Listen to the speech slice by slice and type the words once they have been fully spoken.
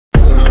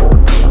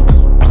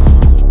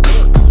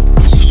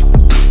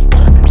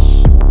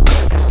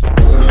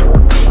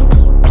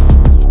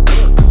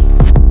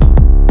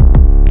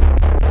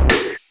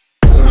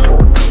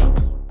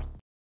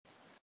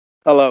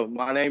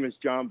My name is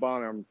John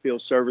Bonner. I'm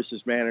Field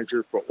Services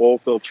Manager for Oil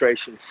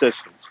Filtration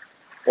Systems.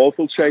 Oil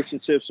Filtration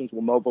Systems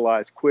will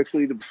mobilize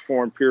quickly to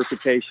perform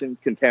purification,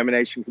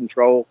 contamination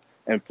control,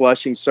 and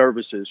flushing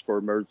services for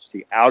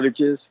emergency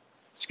outages,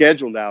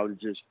 scheduled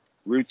outages,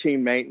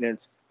 routine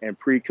maintenance, and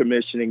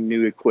pre-commissioning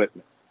new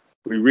equipment.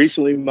 We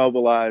recently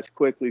mobilized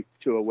quickly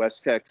to a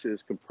West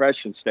Texas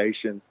compression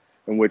station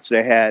in which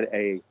they had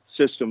a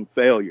system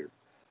failure.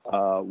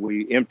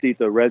 We emptied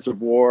the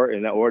reservoir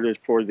in order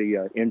for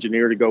the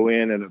engineer to go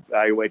in and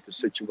evaluate the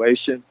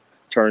situation.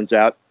 Turns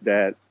out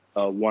that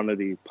one of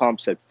the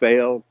pumps had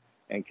failed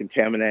and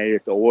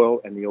contaminated the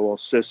oil and the oil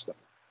system.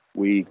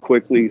 We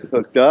quickly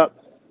hooked up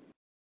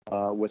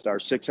with our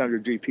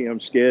 600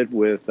 GPM skid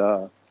with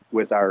our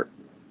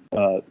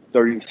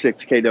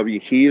 36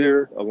 kW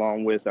heater,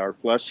 along with our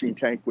flushing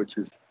tank, which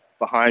is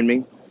behind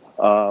me.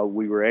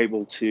 We were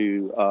able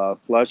to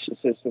flush the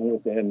system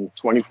within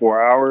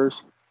 24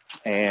 hours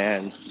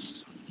and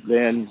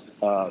then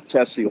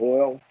test the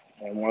oil.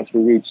 And once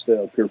we reached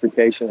the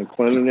purification and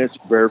cleanliness,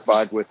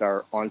 verified with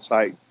our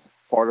on-site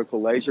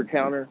particle laser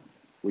counter.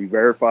 We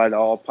verified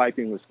all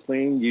piping was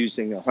clean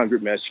using a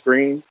 100 mesh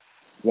screen.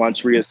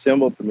 Once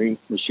reassembled, the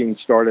machine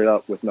started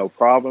up with no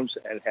problems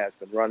and has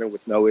been running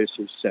with no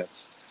issues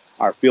since.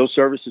 Our field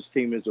services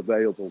team is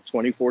available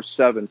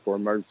 24/7 for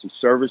emergency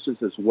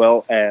services, as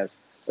well as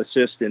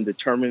assist in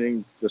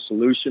determining the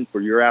solution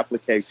for your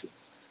application.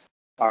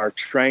 Our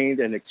trained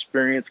and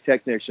experienced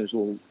technicians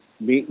will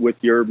meet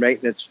with your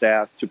maintenance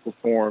staff to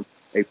perform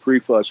a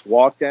pre-flush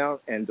walkdown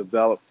and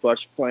develop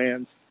flush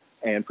plans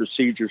and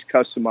procedures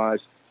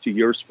customized to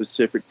your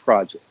specific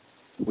project.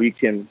 We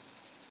can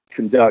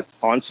conduct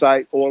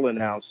on-site oil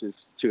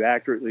analysis to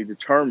accurately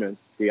determine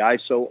the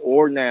ISO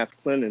or NAS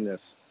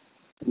cleanliness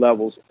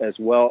levels, as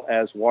well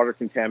as water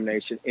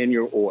contamination in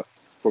your oil.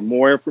 For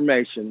more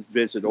information,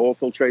 visit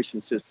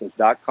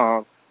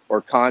oilfiltrationsystems.com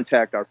or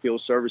contact our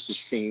field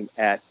services team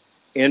at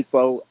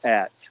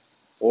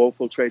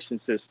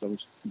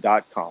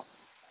info@oilfiltrationsystems.com.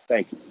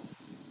 Thank you.